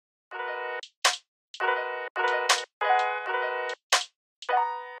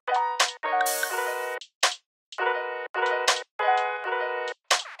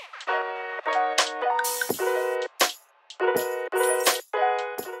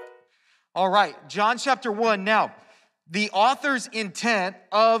All right, John chapter 1. Now, the author's intent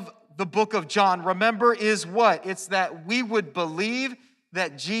of the book of John, remember, is what? It's that we would believe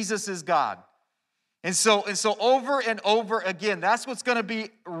that Jesus is God. And so over and over again, that's what's going to be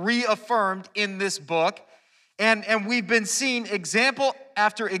reaffirmed in this book. And we've been seeing example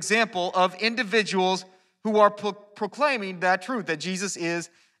after example of individuals who are proclaiming that truth, that Jesus is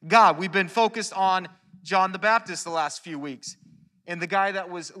God. We've been focused on John the Baptist the last few weeks. And the guy that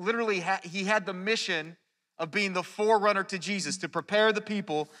was literally, he had the mission of being the forerunner to Jesus, to prepare the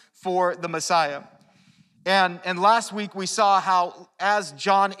people for the Messiah. And last week we saw how as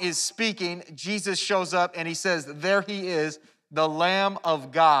John is speaking, Jesus shows up and he says, there he is, the Lamb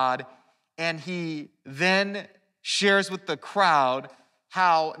of God. And he then shares with the crowd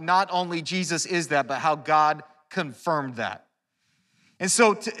how not only Jesus is that, but how God confirmed that. And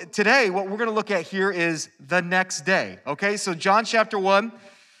so today, what we're going to look at here is the next day, okay? So John chapter 1,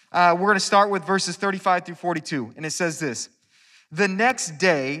 we're going to start with verses 35 through 42, and it says this. The next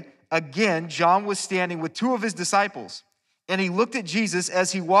day, again, John was standing with two of his disciples, and he looked at Jesus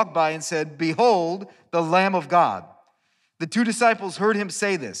as he walked by and said, behold, the Lamb of God. The two disciples heard him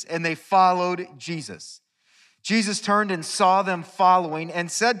say this, and they followed Jesus. Jesus turned and saw them following and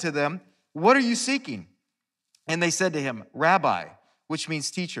said to them, what are you seeking? And they said to him, Rabbi, which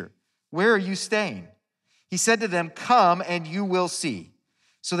means teacher, where are you staying? He said to them, come and you will see.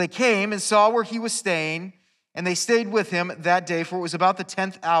 So they came and saw where he was staying, and they stayed with him that day, for it was about the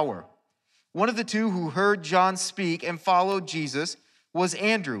 10th hour. One of the two who heard John speak and followed Jesus was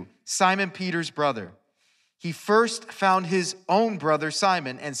Andrew, Simon Peter's brother. He first found his own brother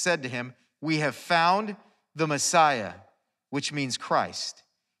Simon and said to him, we have found the Messiah, which means Christ.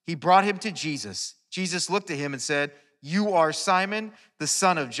 He brought him to Jesus. Jesus looked at him and said, you are Simon, the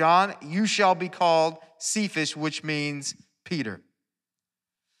son of John. You shall be called Cephas, which means Peter.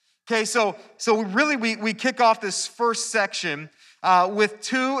 Okay, so really we kick off this first section with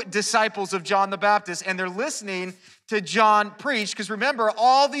two disciples of John the Baptist, and they're listening to John preach, because remember,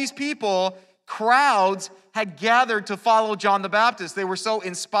 all these people, crowds, had gathered to follow John the Baptist. They were so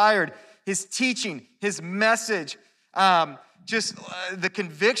inspired. His teaching, his message, just the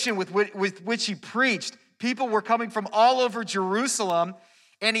conviction with which he preached. People were coming from all over Jerusalem,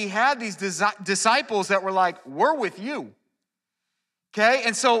 and he had these disciples that were like, we're with you. Okay,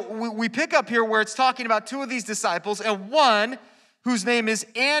 and so we pick up here where it's talking about two of these disciples, and one whose name is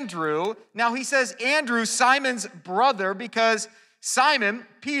Andrew. Now he says Andrew, Simon's brother, because Simon,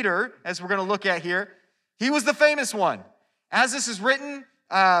 Peter, as we're going to look at here, he was the famous one. As this is written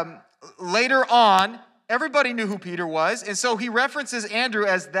later on, everybody knew who Peter was, and so he references Andrew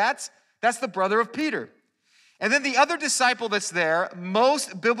as that's the brother of Peter. And then the other disciple that's there,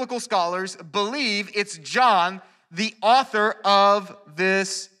 most biblical scholars believe it's John, the author of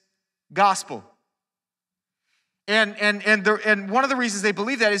this gospel. And one of the reasons they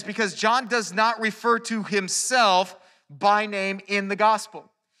believe that is because John does not refer to himself by name in the gospel.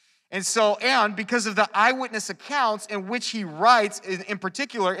 And because of the eyewitness accounts in which he writes, in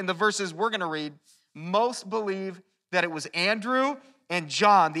particular in the verses we're going to read, most believe that it was Andrew and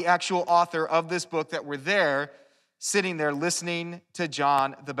John, the actual author of this book, that were there, sitting there listening to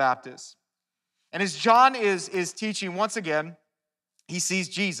John the Baptist. And as John is teaching, once again, he sees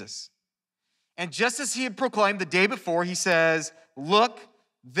Jesus. And just as he had proclaimed the day before, he says, look,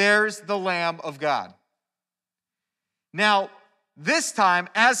 there's the Lamb of God. Now, this time,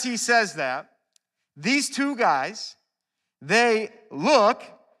 as he says that, these two guys, they look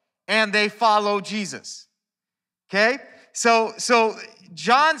and they follow Jesus. Okay? So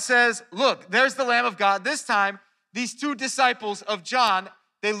John says, look, there's the Lamb of God. This time, these two disciples of John,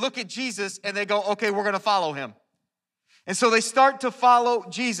 they look at Jesus and they go, okay, we're going to follow him. And so they start to follow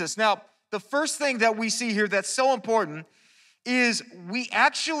Jesus. Now, the first thing that we see here that's so important is we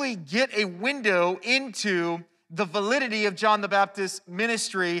actually get a window into the validity of John the Baptist's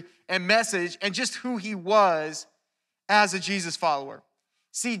ministry and message and just who he was as a Jesus follower.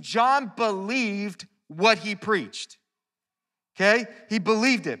 See, John believed what he preached. Okay? He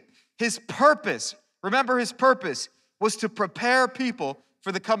believed it. His purpose, remember his purpose, was to prepare people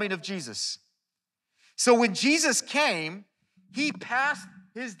for the coming of Jesus. So when Jesus came, he passed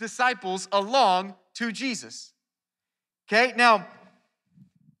his disciples along to Jesus. Okay? Now,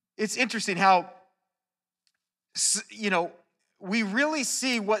 it's interesting how, we really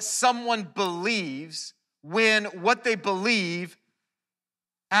see what someone believes when what they believe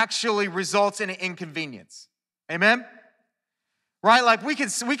actually results in an inconvenience. Amen? Right? Like we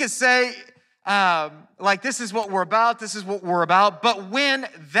could say, like this is what we're about, this is what we're about. But when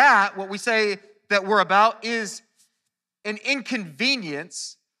what we say that we're about is an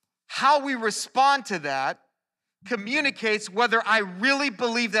inconvenience, how we respond to that communicates whether I really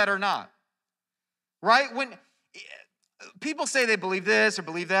believe that or not. Right? When people say they believe this or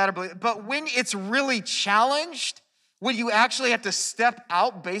believe that, but when it's really challenged, when you actually have to step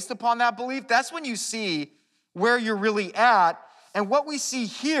out based upon that belief, that's when you see where you're really at. And what we see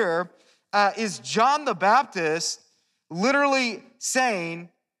here is John the Baptist literally saying,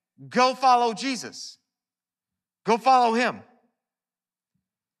 go follow Jesus. Go follow him.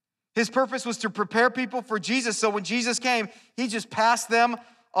 His purpose was to prepare people for Jesus. So when Jesus came, he just passed them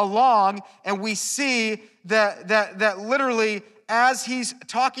along. And we see that literally, as he's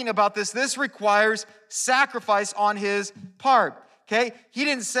talking about this requires sacrifice on his part. Okay? He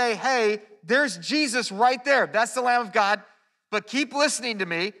didn't say, hey, there's Jesus right there. That's the Lamb of God. But keep listening to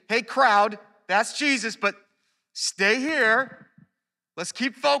me. Hey, crowd, that's Jesus, but stay here. Let's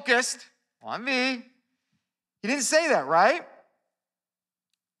keep focused on me. He didn't say that, right?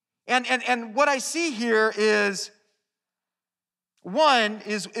 And what I see here is, one,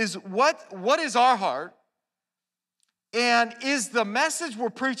 is what is our heart? And is the message we're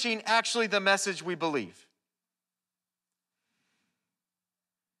preaching actually the message we believe?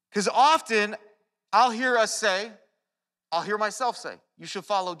 Because often I'll hear myself say, you should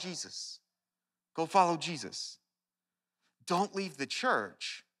follow Jesus. Go follow Jesus. Don't leave the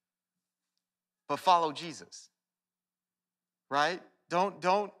church, but follow Jesus. Right?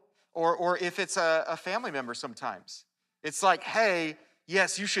 Or if it's a family member sometimes, it's like, hey,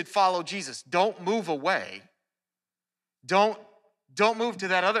 yes, you should follow Jesus. Don't move away. Don't move to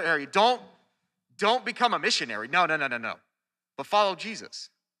that other area. Don't become a missionary. No. But follow Jesus.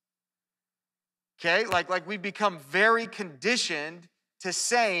 Okay? Like we become very conditioned to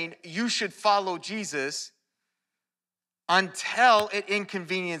saying you should follow Jesus until it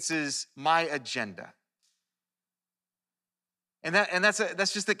inconveniences my agenda. And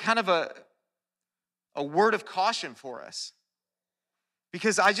that's just a kind of a word of caution for us.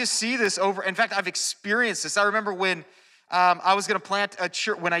 Because I just see this over. In fact, I've experienced this. I remember when I was going to plant a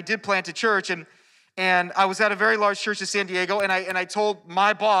church, when I did plant a church, and I was at a very large church in San Diego, and I told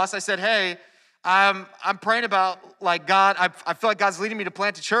my boss, I said, hey, I'm praying about, like, God, I feel like God's leading me to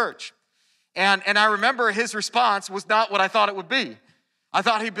plant a church. And I remember his response was not what I thought it would be. I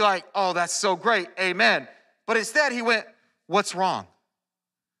thought he'd be like, oh, that's so great, amen. But instead he went, what's wrong?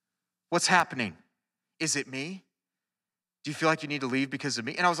 What's happening? Is it me? Do you feel like you need to leave because of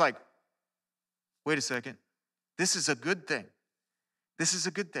me? And I was like, wait a second. This is a good thing. This is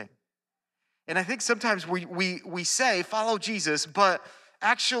a good thing. And I think sometimes we say, follow Jesus, but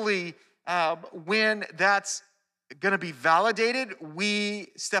actually when that's going to be validated, we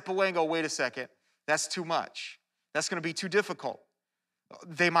step away and go, wait a second, that's too much. That's going to be too difficult.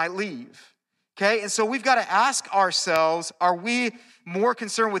 They might leave. Okay, and so we've got to ask ourselves, are we more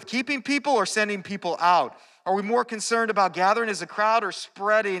concerned with keeping people or sending people out? Are we more concerned about gathering as a crowd or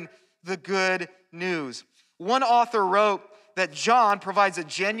spreading the good news? One author wrote that John provides a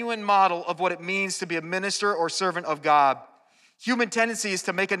genuine model of what it means to be a minister or servant of God. Human tendency is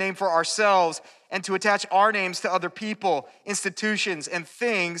to make a name for ourselves and to attach our names to other people, institutions, and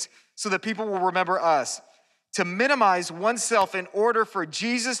things so that people will remember us. To minimize oneself in order for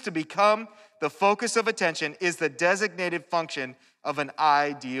Jesus to become the focus of attention is the designated function of an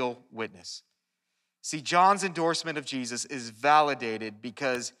ideal witness. See, John's endorsement of Jesus is validated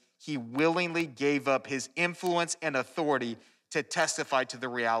because he willingly gave up his influence and authority to testify to the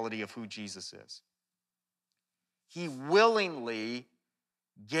reality of who Jesus is. He willingly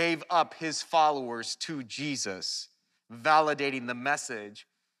gave up his followers to Jesus, validating the message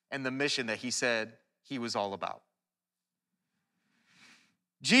and the mission that he said he was all about.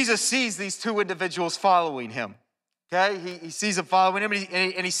 Jesus sees these two individuals following him. Okay, he sees them following him,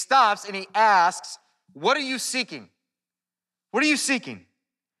 and he stops and he asks, what are you seeking? What are you seeking?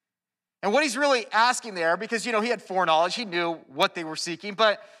 And what he's really asking there, because, he had foreknowledge, he knew what they were seeking,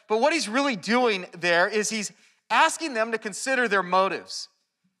 but what he's really doing there is he's asking them to consider their motives,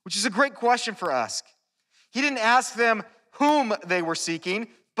 which is a great question for us. He didn't ask them whom they were seeking,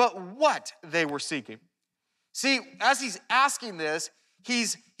 but what they were seeking. See, as he's asking this,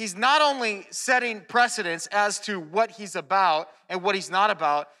 he's not only setting precedents as to what he's about and what he's not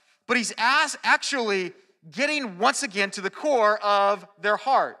about, but he's actually getting once again to the core of their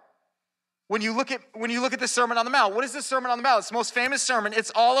heart. When you look at the Sermon on the Mount, what is the Sermon on the Mount? It's the most famous sermon.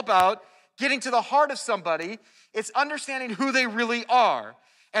 It's all about getting to the heart of somebody. It's understanding who they really are.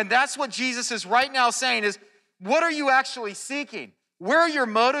 And that's what Jesus is right now saying is, what are you actually seeking? Where are your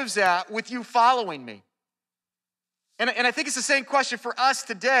motives at with you following me? And I think it's the same question for us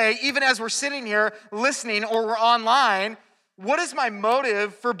today, even as we're sitting here listening or we're online. what is my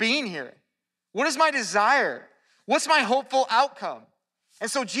motive for being here? What is my desire? What's my hopeful outcome? And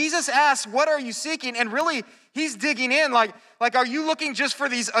so Jesus asks, what are you seeking? And really, he's digging in like are you looking just for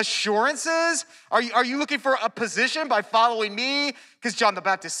these assurances? Are you looking for a position by following me? Because John the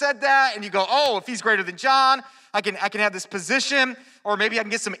Baptist said that, and you go, oh, if he's greater than John, I can have this position, or maybe I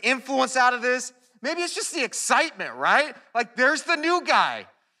can get some influence out of this. Maybe it's just the excitement, right? Like, there's the new guy.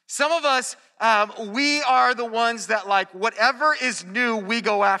 Some of us, we are the ones that, like, whatever is new, we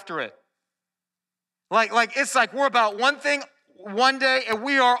go after it. Like it's like we're about one thing one day, and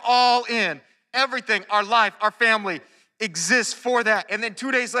we are all in. Everything, our life, our family exists for that. And then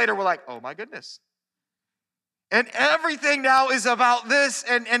 2 days later, we're like, oh my goodness. And everything now is about this.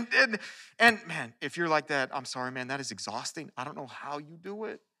 And man, if you're like that, I'm sorry, man, that is exhausting. I don't know how you do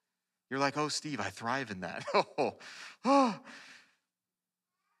it. You're like, oh, Steve, I thrive in that. Oh.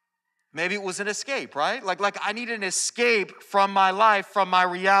 Maybe it was an escape, right? Like I need an escape from my life, from my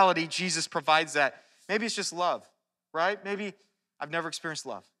reality. Jesus provides that. Maybe it's just love, right? Maybe I've never experienced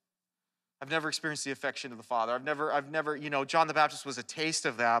love. I've never experienced the affection of the Father. I've never, John the Baptist was a taste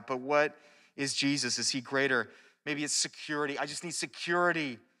of that, but what is Jesus? Is he greater? Maybe it's security. I just need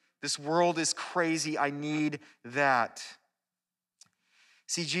security. This world is crazy. I need that.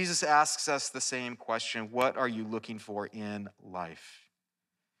 See, Jesus asks us the same question. What are you looking for in life?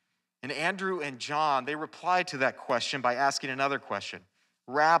 And Andrew and John, they replied to that question by asking another question.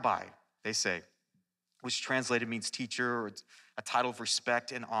 Rabbi, they say, which translated means teacher, or it's a title of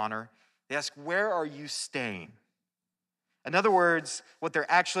respect and honor. They ask, where are you staying? In other words, what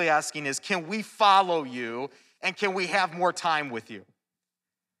they're actually asking is, can we follow you and can we have more time with you?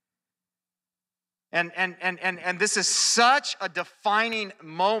 And this is such a defining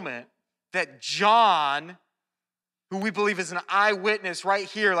moment that John, who we believe is an eyewitness right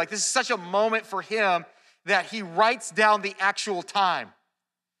here, like this is such a moment for him that he writes down the actual time.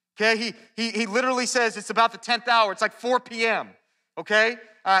 Okay, he literally says it's about the 10th hour. It's like 4 p.m., okay,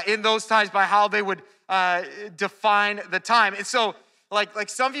 in those times by how they would define the time. And so, like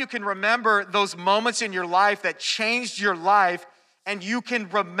some of you can remember those moments in your life that changed your life, and you can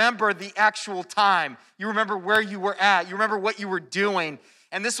remember the actual time. You remember where you were at. You remember what you were doing.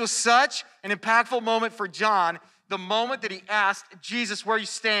 And this was such an impactful moment for John, the moment that he asked Jesus, where are you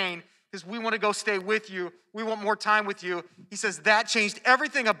staying? Because we want to go stay with you. We want more time with you. He says, that changed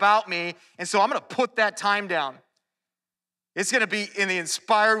everything about me, and so I'm going to put that time down. It's going to be in the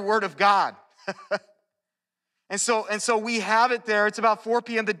inspired word of God. And so we have it there. It's about 4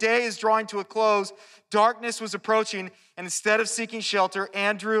 p.m. The day is drawing to a close. Darkness was approaching, and instead of seeking shelter,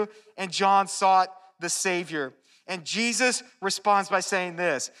 Andrew and John sought the Savior. And Jesus responds by saying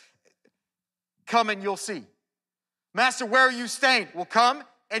this, come and you'll see. Master, where are you staying? Well, come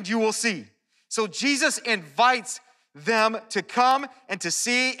and you will see. So Jesus invites them to come and to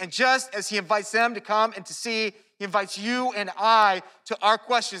see, and just as he invites them to come and to see, he invites you and I to our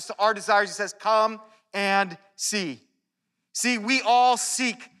questions, to our desires. He says, come and see. See, we all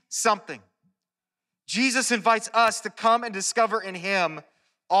seek something. Jesus invites us to come and discover in him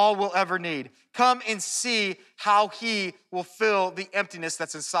all we'll ever need. Come and see how he will fill the emptiness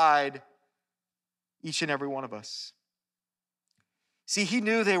that's inside each and every one of us. See, he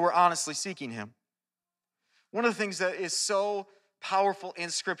knew they were honestly seeking him. One of the things that is so powerful in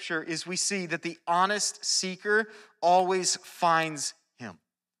Scripture is we see that the honest seeker always finds him.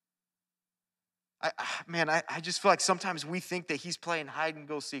 I just feel like sometimes we think that he's playing hide and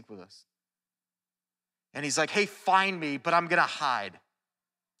go seek with us. And he's like, hey, find me, but I'm going to hide.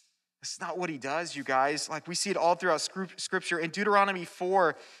 That's not what he does, you guys. Like, we see it all throughout Scripture. In Deuteronomy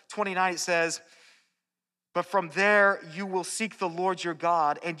 4:29, it says, but from there you will seek the Lord your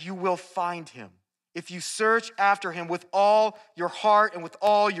God, and you will find him, if you search after him with all your heart and with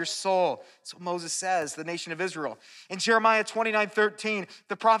all your soul. That's what Moses says, the nation of Israel. In Jeremiah 29:13,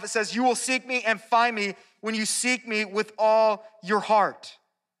 the prophet says, you will seek me and find me when you seek me with all your heart.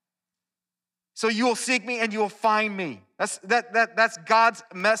 So you will seek me and you will find me. That's God's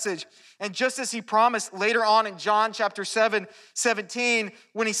message. And just as he promised later on in John chapter 7:17,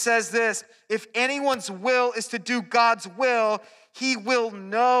 when he says this, if anyone's will is to do God's will, he will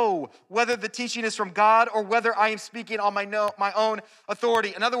know whether the teaching is from God or whether I am speaking on my own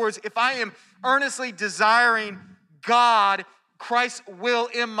authority. In other words, if I am earnestly desiring God, Christ's will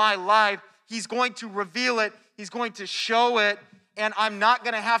in my life, he's going to reveal it, he's going to show it, and I'm not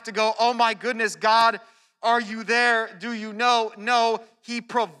going to have to go, oh my goodness, God, are you there? Do you know? No, he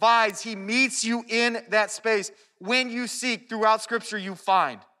provides. He meets you in that space. When you seek throughout Scripture, you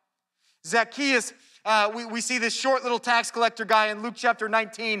find. Zacchaeus, we see this short little tax collector guy in Luke chapter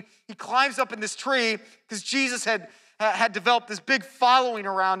 19. He climbs up in this tree because Jesus had had developed this big following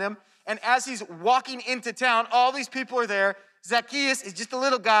around him. And as he's walking into town, all these people are there. Zacchaeus is just a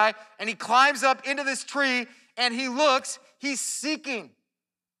little guy, and he climbs up into this tree, and he looks, he's seeking.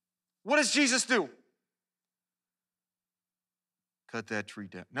 What does Jesus do? Cut that tree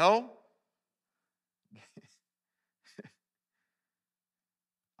down. No.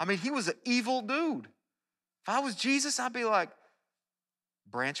 I mean, he was an evil dude. If I was Jesus, I'd be like,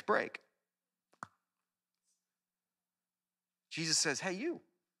 branch break. Jesus says, hey, you,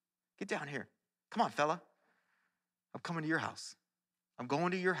 get down here. Come on, fella. I'm coming to your house. I'm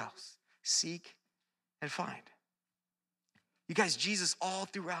going to your house. Seek and find. You guys, Jesus, all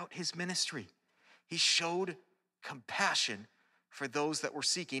throughout his ministry, he showed compassion for those that were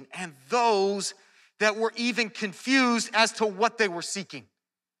seeking and those that were even confused as to what they were seeking.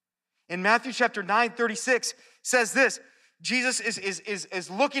 In Matthew chapter 9:36 says this, Jesus is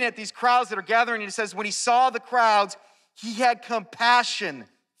looking at these crowds that are gathering, and he says, when he saw the crowds, he had compassion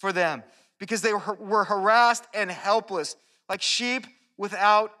for them because they were harassed and helpless, like sheep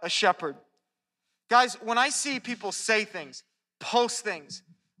without a shepherd. Guys, when I see people say things, post things,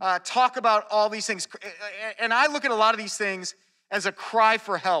 talk about all these things, and I look at a lot of these things as a cry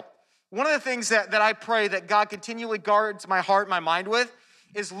for help. One of the things that I pray that God continually guards my heart and my mind with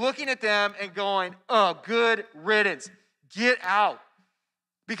is looking at them and going, oh, good riddance. Get out.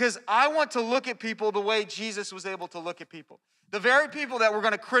 Because I want to look at people the way Jesus was able to look at people. The very people that were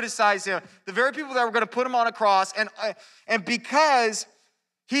going to criticize him, the very people that were going to put him on a cross, and because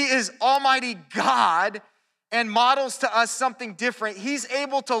he is Almighty God and models to us something different, he's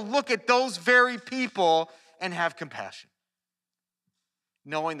able to look at those very people and have compassion,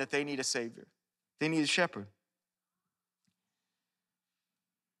 knowing that they need a Savior. They need a shepherd.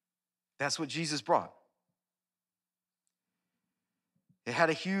 That's what Jesus brought. It had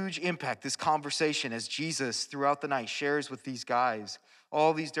a huge impact, this conversation, as Jesus, throughout the night, shares with these guys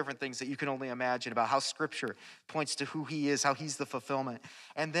all these different things that you can only imagine about how Scripture points to who he is, how he's the fulfillment.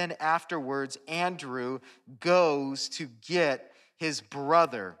 And then afterwards, Andrew goes to get his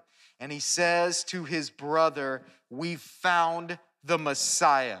brother. And he says to his brother, we've found the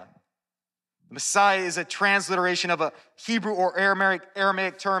Messiah. The Messiah is a transliteration of a Hebrew or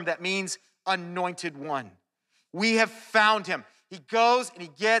Aramaic term that means anointed one. We have found him. He goes and he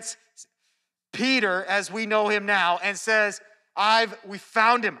gets Peter, as we know him now, and says, we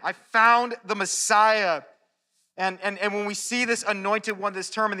found him. I found the Messiah. And when we see this anointed one, this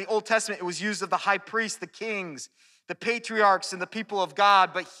term in the Old Testament, it was used of the high priests, the kings, the patriarchs, and the people of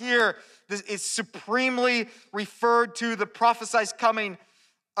God. But here, this is supremely referred to the prophesied coming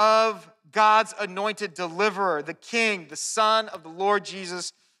of God's anointed deliverer, the King, the Son of the Lord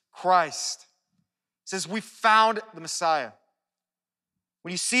Jesus Christ. It says, we found the Messiah.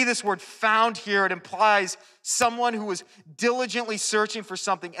 When you see this word found here, it implies someone who was diligently searching for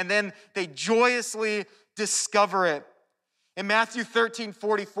something and then they joyously discover it. In Matthew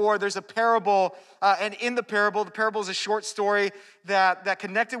 13:44, there's a parable, and in the parable is a short story that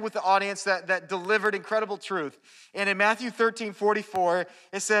connected with the audience, that delivered incredible truth. And in Matthew 13:44,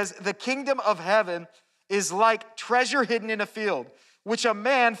 it says, the kingdom of heaven is like treasure hidden in a field, which a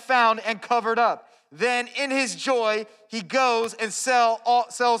man found and covered up. Then in his joy, he goes and sells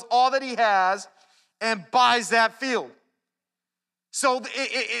all that he has and buys that field. So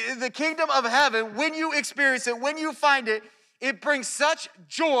the kingdom of heaven, when you experience it, when you find it, it brings such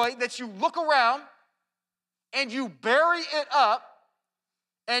joy that you look around and you bury it up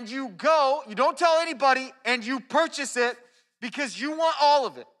and you go, you don't tell anybody, and you purchase it because you want all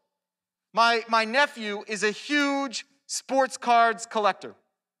of it. My nephew is a huge sports cards collector.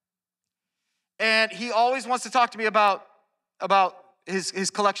 And he always wants to talk to me about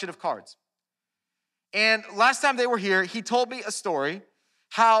his collection of cards. And last time they were here, he told me a story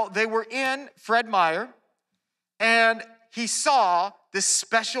how they were in Fred Meyer and he saw this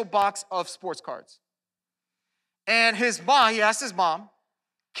special box of sports cards. And he asked his mom,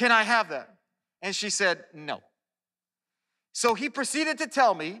 can I have that? And she said, no. So he proceeded to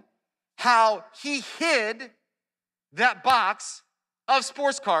tell me how he hid that box of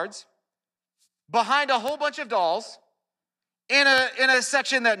sports cards behind a whole bunch of dolls in a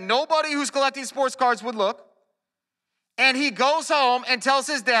section that nobody who's collecting sports cards would look. And he goes home and tells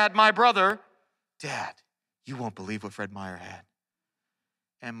his dad, my brother, Dad, you won't believe what Fred Meyer had.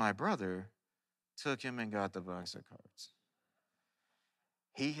 And my brother took him and got the box of cards.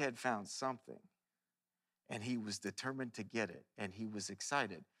 He had found something, and he was determined to get it, and he was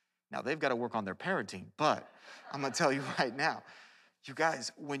excited. Now, they've got to work on their parenting, but I'm going to tell you right now, you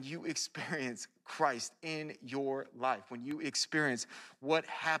guys, when you experience Christ in your life, when you experience what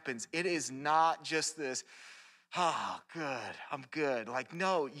happens, it is not just this, Oh, good, I'm good. Like,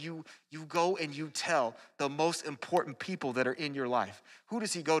 no, you go and you tell the most important people that are in your life. Who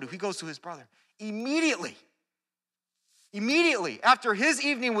does he go to? He goes to his brother. Immediately after his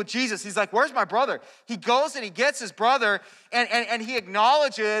evening with Jesus, he's like, where's my brother? He goes and he gets his brother and he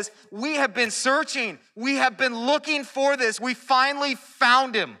acknowledges, we have been searching. We have been looking for this. We finally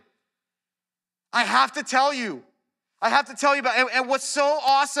found him. I have to tell you about it. And what's so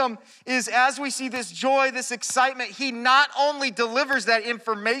awesome is as we see this joy, this excitement, he not only delivers that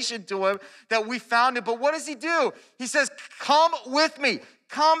information to him that we found him, but what does he do? He says, come with me,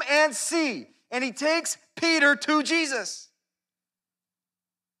 come and see. And he takes Peter to Jesus.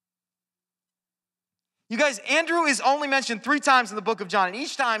 You guys, Andrew is only mentioned 3 times in the book of John, and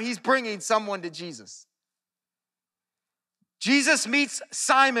each time he's bringing someone to Jesus. Jesus meets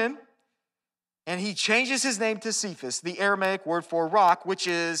Simon, and he changes his name to Cephas, the Aramaic word for rock, which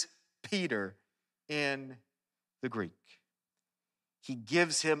is Peter in the Greek. He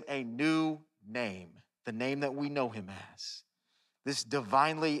gives him a new name, the name that we know him as, this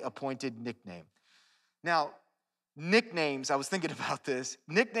divinely appointed nickname. Now, nicknames, I was thinking about this,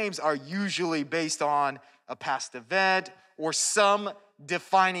 nicknames are usually based on a past event or some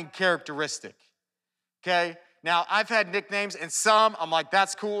defining characteristic, okay? Now, I've had nicknames, and some I'm like,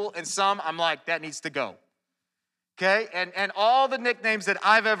 that's cool, and some I'm like, that needs to go, okay? And all the nicknames that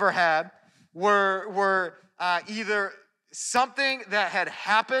I've ever had were either something that had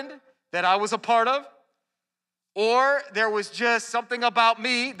happened that I was a part of, or there was just something about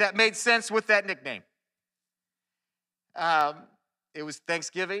me that made sense with that nickname. It was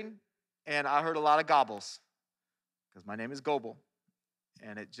Thanksgiving, and I heard a lot of gobbles, because my name is Goebel,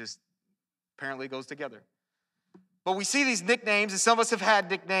 and it just apparently goes together. But we see these nicknames, and some of us have had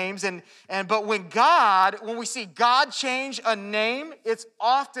nicknames, but when we see God change a name, it's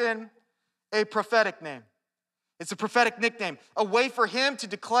often a prophetic name. It's a prophetic nickname, a way for him to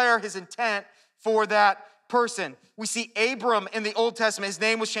declare his intent for that person. We see Abram in the Old Testament. His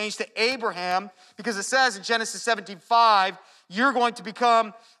name was changed to Abraham because it says in Genesis 17:5, you're going to be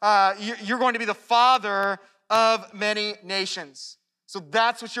the father of many nations. So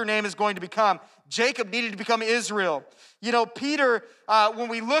that's what your name is going to become. Jacob needed to become Israel. You know, Peter, when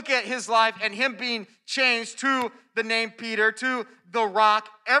we look at his life and him being changed to the name Peter, to the rock,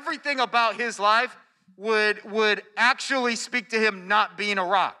 everything about his life would actually speak to him not being a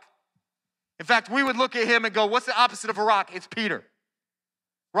rock. In fact, we would look at him and go, what's the opposite of a rock? It's Peter,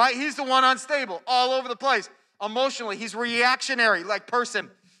 right? He's the one unstable, all over the place. Emotionally, he's reactionary like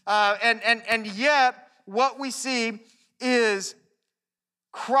person. And yet, what we see is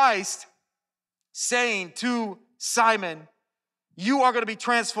Christ saying to Simon, you are going to be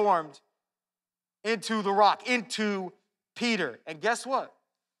transformed into the rock, into Peter. And guess what?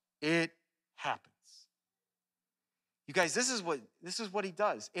 It happens. You guys, this is what he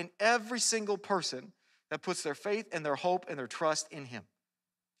does in every single person that puts their faith and their hope and their trust in him.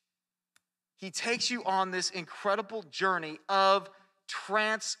 He takes you on this incredible journey of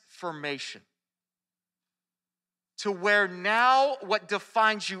transformation to where now what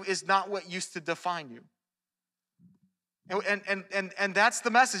defines you is not what used to define you. And that's the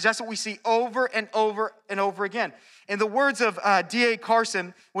message. That's what we see over and over and over again. In the words of D.A.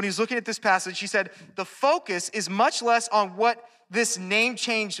 Carson, when he was looking at this passage, he said, the focus is much less on what this name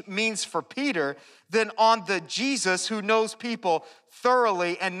change means for Peter than on the Jesus who knows people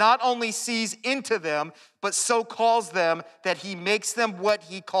thoroughly and not only sees into them, but so calls them that he makes them what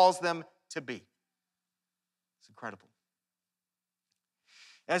he calls them to be. It's incredible.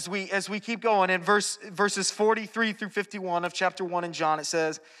 As we keep going, in verses 43 through 51 of chapter 1 in John, it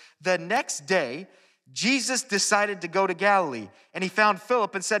says, the next day, Jesus decided to go to Galilee, and he found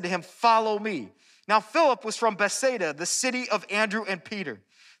Philip and said to him, follow me. Now, Philip was from Bethsaida, the city of Andrew and Peter.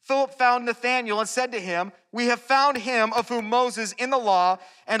 Philip found Nathanael and said to him, we have found him of whom Moses in the law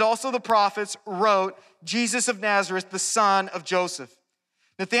and also the prophets wrote, Jesus of Nazareth, the son of Joseph.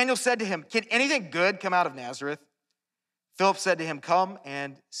 Nathanael said to him, can anything good come out of Nazareth? Philip said to him, come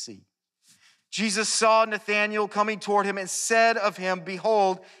and see. Jesus saw Nathanael coming toward him and said of him,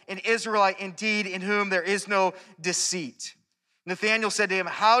 behold, an Israelite indeed in whom there is no deceit. Nathanael said to him,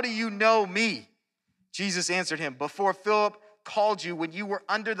 how do you know me? Jesus answered him, before Philip called you, when you were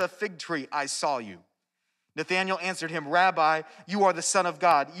under the fig tree, I saw you. Nathanael answered him, Rabbi, you are the Son of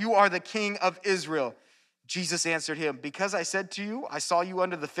God. You are the King of Israel. Jesus answered him, because I said to you, I saw you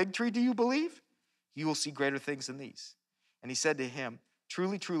under the fig tree, do you believe? You will see greater things than these. And he said to him,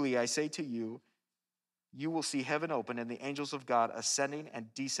 truly, truly, I say to you, you will see heaven open and the angels of God ascending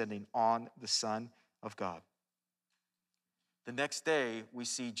and descending on the Son of God. The next day, we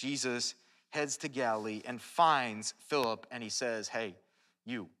see Jesus heads to Galilee and finds Philip, and he says, hey,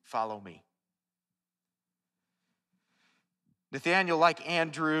 you follow me. Nathanael, like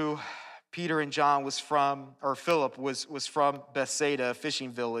Andrew, Peter and John Philip was from Bethsaida, a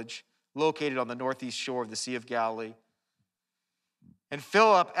fishing village located on the northeast shore of the Sea of Galilee. And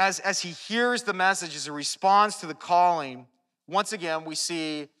Philip, as he hears the message, as he responds to the calling, once again, we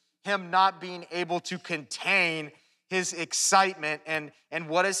see him not being able to contain his excitement. And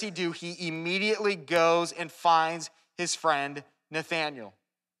what does he do? He immediately goes and finds his friend Nathanael.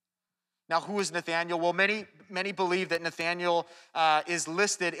 Now, who is Nathanael? Well, many believe that Nathanael is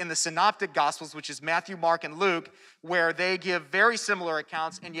listed in the Synoptic Gospels, which is Matthew, Mark, and Luke, where they give very similar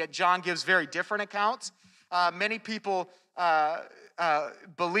accounts, and yet John gives very different accounts. Many people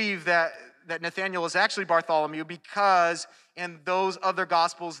believe that Nathanael is actually Bartholomew because in those other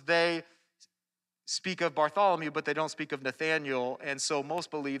Gospels, they speak of Bartholomew, but they don't speak of Nathanael, and so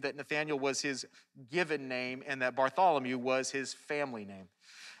most believe that Nathanael was his given name and that Bartholomew was his family name.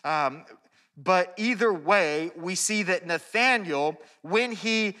 But either way, we see that Nathanael, when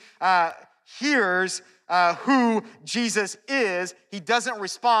he hears who Jesus is, he doesn't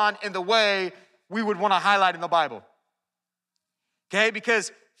respond in the way we would want to highlight in the Bible. Okay,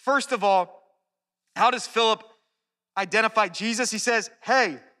 because first of all, how does Philip identify Jesus? He says,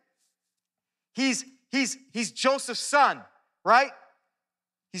 hey, he's Joseph's son, right?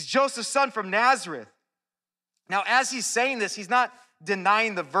 He's Joseph's son from Nazareth. Now, as he's saying this, he's not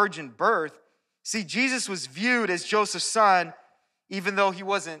denying the virgin birth. See, Jesus was viewed as Joseph's son, even though he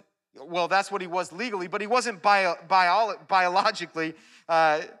wasn't, well, that's what he was legally, but he wasn't biologically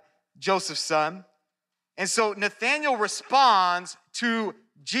Joseph's son. And so Nathanael responds to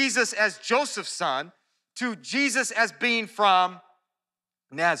Jesus as Joseph's son, to Jesus as being from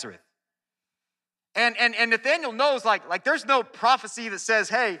Nazareth. And Nathanael knows, like there's no prophecy that says,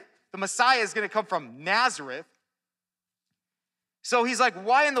 hey, the Messiah is going to come from Nazareth. So he's like,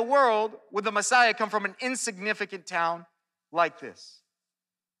 why in the world would the Messiah come from an insignificant town like this?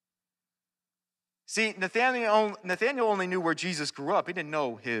 See, Nathanael only knew where Jesus grew up. He didn't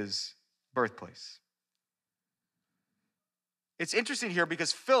know his birthplace. It's interesting here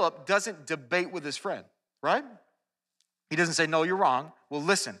because Philip doesn't debate with his friend, right? He doesn't say, no, you're wrong. Well,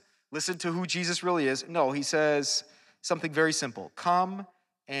 listen to who Jesus really is. No, he says something very simple. Come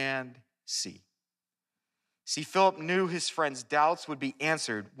and see. See, Philip knew his friend's doubts would be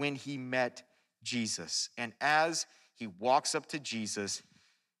answered when he met Jesus. And as he walks up to Jesus,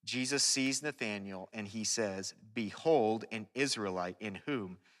 Jesus sees Nathanael and he says, behold, an Israelite in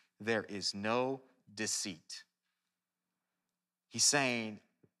whom there is no deceit. He's saying,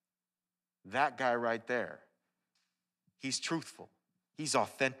 that guy right there, he's truthful. He's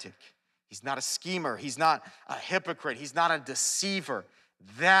authentic. He's not a schemer. He's not a hypocrite. He's not a deceiver.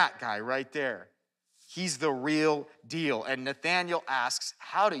 That guy right there, he's the real deal. And Nathanael asks,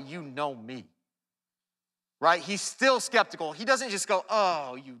 how do you know me? Right? He's still skeptical. He doesn't just go,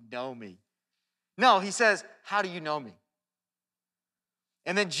 oh, you know me. No, he says, how do you know me?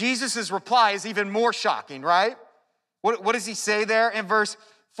 And then Jesus' reply is even more shocking, right? What does he say there in verse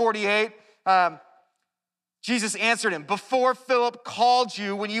 48? Jesus answered him, before Philip called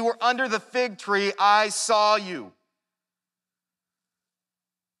you, when you were under the fig tree, I saw you.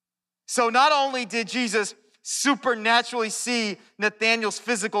 So not only did Jesus supernaturally see Nathanael's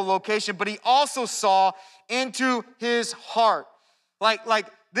physical location, but he also saw into his heart. Like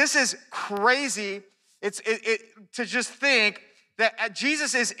this is crazy. It's to just think that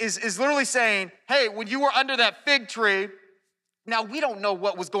Jesus is literally saying, hey, when you were under that fig tree, now we don't know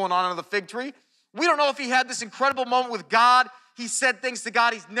what was going on under the fig tree. We don't know if he had this incredible moment with God. He said things to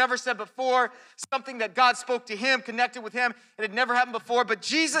God he's never said before, something that God spoke to him, connected with him, it had never happened before. But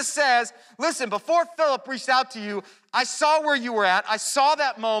Jesus says, listen, before Philip reached out to you, I saw where you were at, I saw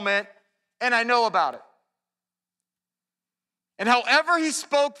that moment, and I know about it. And however he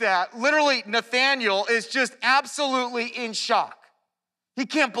spoke that, literally Nathanael is just absolutely in shock. He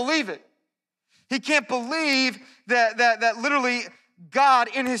can't believe it. He can't believe that literally God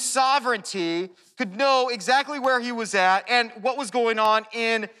in his sovereignty could know exactly where he was at and what was going on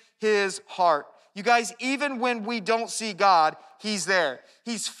in his heart. You guys, even when we don't see God, he's there.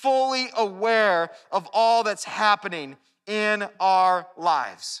 He's fully aware of all that's happening in our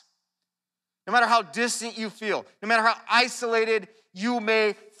lives. No matter how distant you feel, no matter how isolated you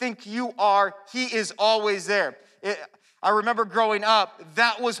may think you are, he is always there. I remember growing up,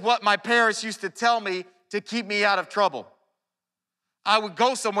 that was what my parents used to tell me to keep me out of trouble. I would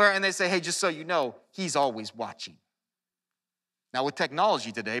go somewhere and they'd say, hey, just so you know, he's always watching. Now with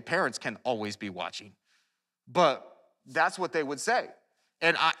technology today, parents can always be watching. But that's what they would say.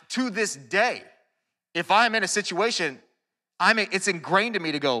 And to this day, if I'm in a situation, it's ingrained in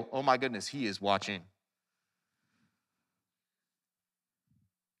me to go, oh my goodness, he is watching.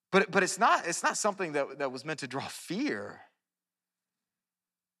 But it's not something that was meant to draw fear.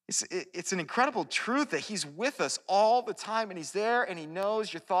 It's an incredible truth that he's with us all the time, and he's there, and he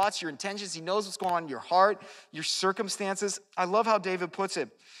knows your thoughts, your intentions. He knows what's going on in your heart, your circumstances. I love how David puts it.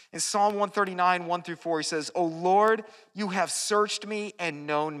 In Psalm 139, 1-4, he says, "O Lord, you have searched me and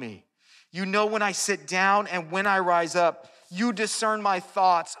known me. You know when I sit down and when I rise up. You discern my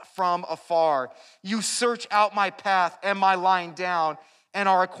thoughts from afar. You search out my path and my lying down and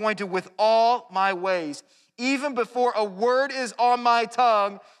are acquainted with all my ways. Even before a word is on my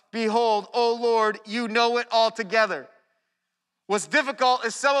tongue, behold, O Lord, you know it altogether." What's difficult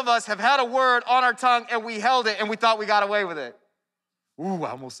is some of us have had a word on our tongue and we held it and we thought we got away with it. Ooh,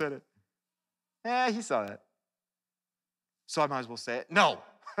 I almost said it. He saw that. So I might as well say it. No.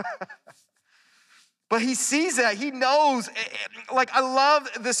 But he sees that. He knows. Like, I love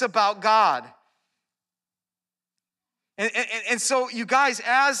this about God. And so, you guys,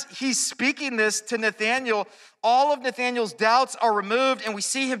 as he's speaking this to Nathanael, all of Nathanael's doubts are removed, and we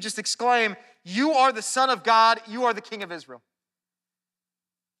see him just exclaim, "You are the Son of God. You are the King of Israel."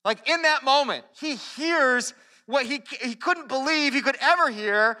 Like, in that moment, he hears what he couldn't believe he could ever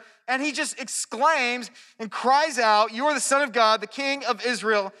hear, and he just exclaims and cries out, "You are the Son of God, the King of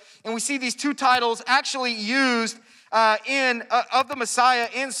Israel." And we see these two titles actually used of the Messiah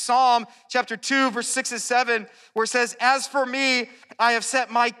in Psalm chapter 2, verse 6 and 7, where it says, "As for me, I have set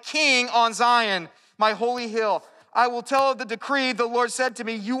my king on Zion, my holy hill. I will tell of the decree. The Lord said to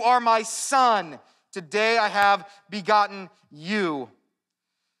me, you are my son. Today I have begotten you."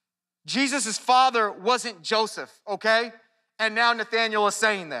 Jesus' father wasn't Joseph, okay? And now Nathanael is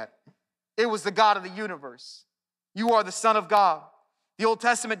saying that. It was the God of the universe. You are the Son of God. The Old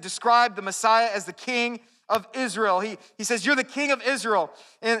Testament described the Messiah as the King of Israel. He says, "You're the King of Israel."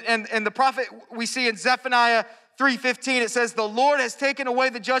 And the prophet we see in Zephaniah 3:15, it says, "The Lord has taken away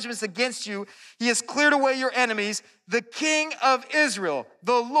the judgments against you. He has cleared away your enemies. The King of Israel,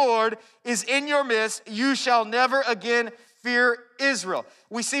 the Lord, is in your midst. You shall never again fear Israel."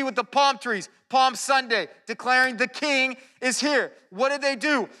 We see with the palm trees, Palm Sunday, declaring the King is here. What did they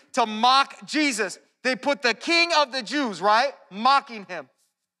do? To mock Jesus. They put the King of the Jews, right? Mocking him.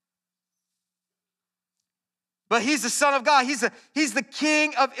 But he's the Son of God. He's the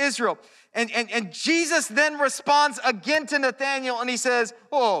King of Israel. And Jesus then responds again to Nathanael, and he says,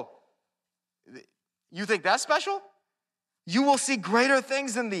 "Oh, you think that's special? You will see greater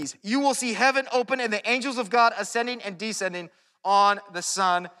things than these. You will see heaven open and the angels of God ascending and descending on the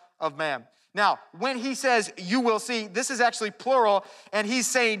Son of Man." Now, when he says you will see, this is actually plural, and he's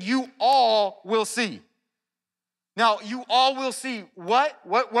saying you all will see. Now, you all will see what?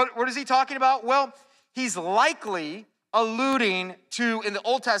 What is he talking about? Well, he's likely alluding to, in the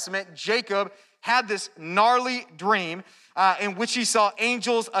Old Testament, Jacob had this gnarly dream in which he saw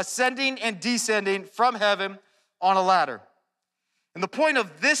angels ascending and descending from heaven on a ladder. And the point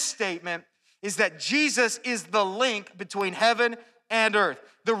of this statement is that Jesus is the link between heaven and earth,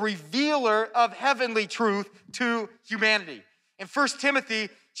 the revealer of heavenly truth to humanity. In 1 Timothy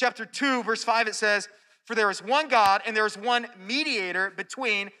chapter 2, verse 5, it says, "For there is one God and there is one mediator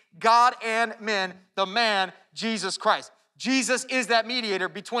between God and men, the man, Jesus Christ." Jesus is that mediator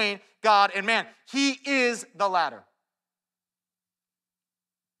between God and man. He is the ladder.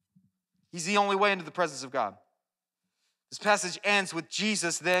 He's the only way into the presence of God. This passage ends with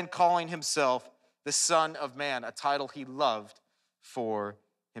Jesus then calling himself the Son of Man, a title he loved for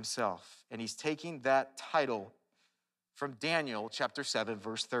himself. And he's taking that title from Daniel chapter 7,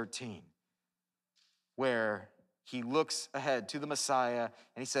 verse 13, where he looks ahead to the Messiah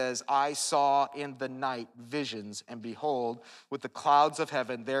and he says, "I saw in the night visions, and behold, with the clouds of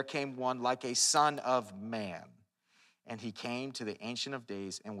heaven there came one like a son of man. And he came to the Ancient of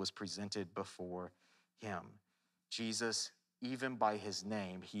Days and was presented before him." Jesus, even by his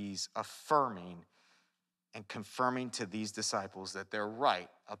name, he's affirming and confirming to these disciples that they're right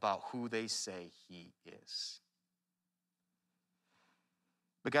about who they say he is.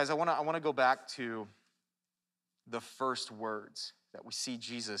 But guys, I want to go back to the first words that we see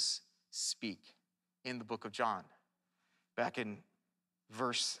Jesus speak in the book of John. Back in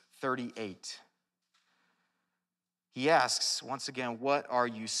verse 38. He asks, once again, "What are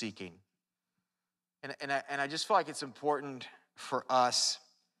you seeking?" And I just feel like it's important for us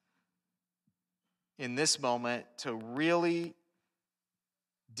in this moment to really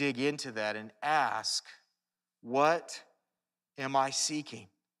dig into that and ask, what am I seeking?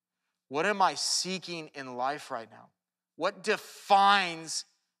 What am I seeking in life right now? What defines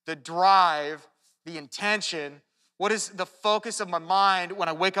the drive, the intention? What is the focus of my mind when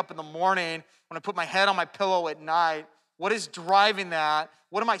I wake up in the morning, when I put my head on my pillow at night? What is driving that?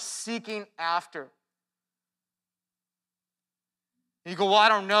 What am I seeking after? And you go, well, I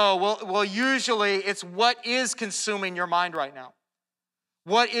don't know. Well, usually it's what is consuming your mind right now.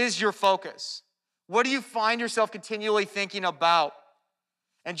 What is your focus? What do you find yourself continually thinking about?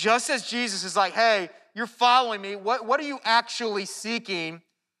 And just as Jesus is like, hey, you're following me, what are you actually seeking?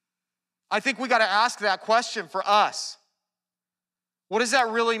 I think we got to ask that question for us. What does that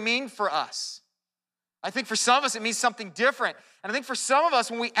really mean for us? I think for some of us it means something different. And I think for some of us,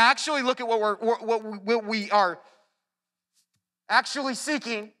 when we actually look at what we are actually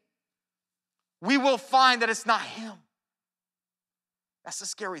seeking, we will find that it's not him. That's a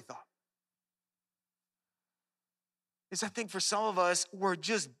scary thought. I think for some of us, we're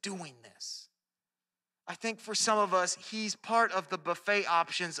just doing this. I think for some of us, he's part of the buffet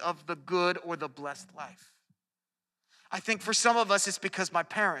options of the good or the blessed life. I think for some of us, it's because my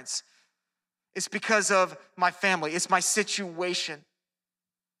parents. It's because of my family. It's my situation.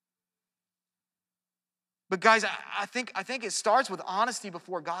 But guys, I think it starts with honesty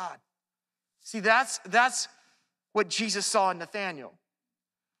before God. See, that's what Jesus saw in Nathanael.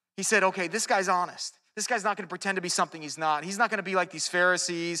 He said, okay, this guy's honest. This guy's not going to pretend to be something he's not. He's not going to be like these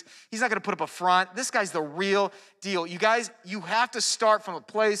Pharisees. He's not going to put up a front. This guy's the real deal. You guys, you have to start from a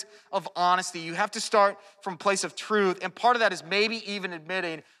place of honesty. You have to start from a place of truth. And part of that is maybe even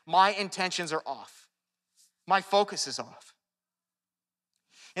admitting my intentions are off. My focus is off.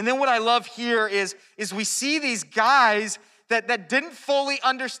 And then what I love here is we see these guys that didn't fully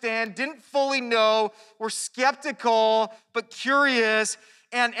understand, didn't fully know, were skeptical, but curious.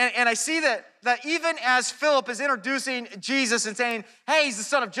 And I see that even as Philip is introducing Jesus and saying, hey, he's the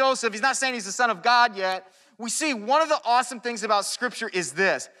son of Joseph, he's not saying he's the son of God yet, we see one of the awesome things about Scripture is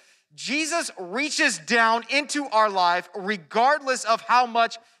this. Jesus reaches down into our life regardless of how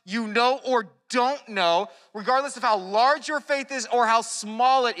much you know or don't know, regardless of how large your faith is or how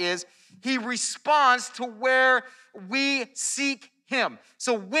small it is, he responds to where we seek him.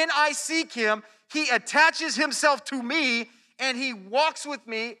 So when I seek him, he attaches himself to me and he walks with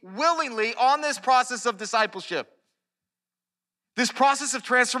me willingly on this process of discipleship, this process of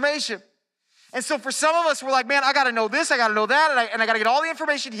transformation. And so for some of us, we're like, man, I got to know this, I got to know that, and I got to get all the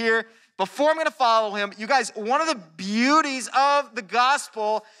information here before I'm going to follow him. You guys, one of the beauties of the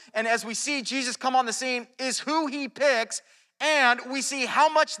gospel, and as we see Jesus come on the scene, is who he picks, and we see how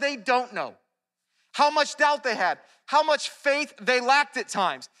much they don't know, how much doubt they had, how much faith they lacked at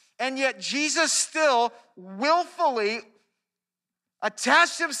times. And yet Jesus still willfully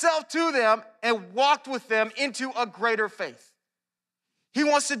attached himself to them and walked with them into a greater faith. He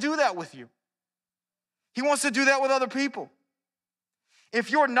wants to do that with you. He wants to do that with other people. If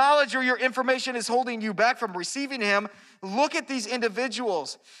your knowledge or your information is holding you back from receiving him, look at these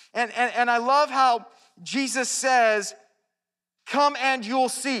individuals. And I love how Jesus says, come and you'll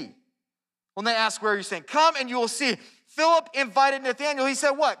see. When they ask, where are you saying? Come and you'll see. Philip invited Nathanael. He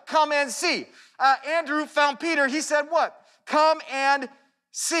said what? Come and see. Andrew found Peter. He said what? Come and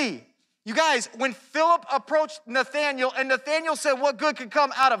see. You guys, when Philip approached Nathanael and Nathanael said, what good could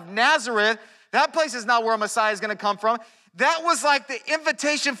come out of Nazareth? That place is not where a Messiah is going to come from. That was like the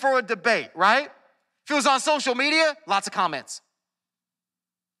invitation for a debate, right? If it was on social media, lots of comments.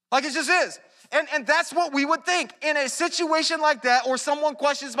 Like it just is. And that's what we would think. In a situation like that, or someone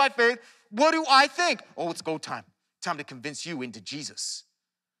questions my faith, what do I think? Oh, it's go time. Time to convince you into Jesus,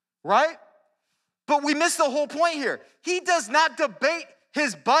 right? But we miss the whole point here. He does not debate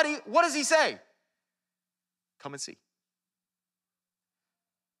his buddy. What does he say? Come and see.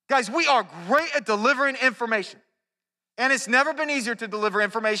 Guys, we are great at delivering information. And it's never been easier to deliver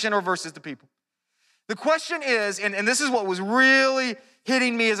information or verses to people. The question is, and this is what was really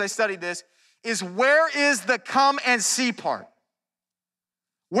hitting me as I studied this, is where is the come and see part?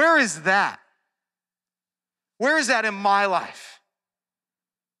 Where is that? Where is that in my life?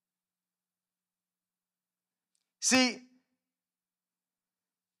 See,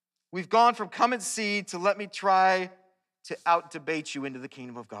 we've gone from come and see to let me try to out-debate you into the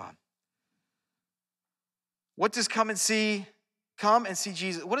kingdom of God. What does come and see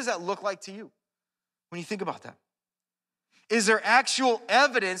Jesus? What does that look like to you when you think about that? Is there actual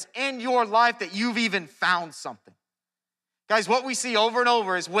evidence in your life that you've even found something? Guys, what we see over and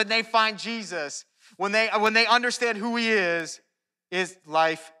over is when they find Jesus, when they understand who he is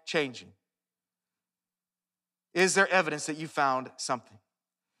life changing. Is there evidence that you found something?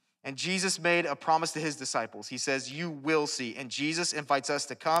 And Jesus made a promise to his disciples. He says, you will see. And Jesus invites us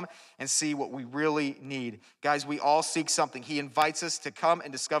to come and see what we really need. Guys, we all seek something. He invites us to come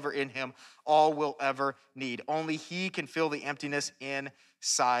and discover in him all we'll ever need. Only he can fill the emptiness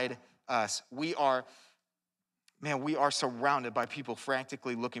inside us. We are surrounded by people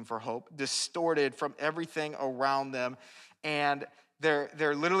frantically looking for hope, distorted from everything around them. And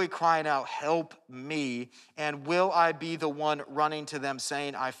they're literally crying out, help me. And will I be the one running to them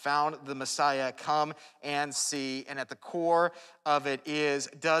saying, I found the Messiah, come and see. And at the core of it is,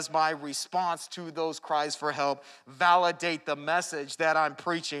 does my response to those cries for help validate the message that I'm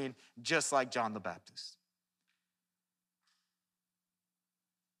preaching, just like John the Baptist?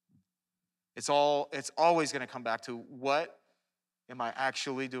 It's always going to come back to, what am I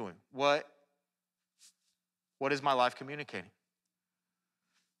actually doing? What is my life communicating?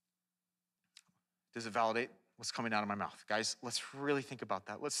 Does it validate what's coming out of my mouth? Guys, let's really think about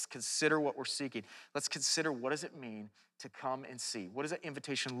that. Let's consider what we're seeking. Let's consider, what does it mean to come and see? What does that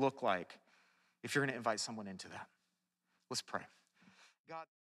invitation look like if you're going to invite someone into that? Let's pray. God.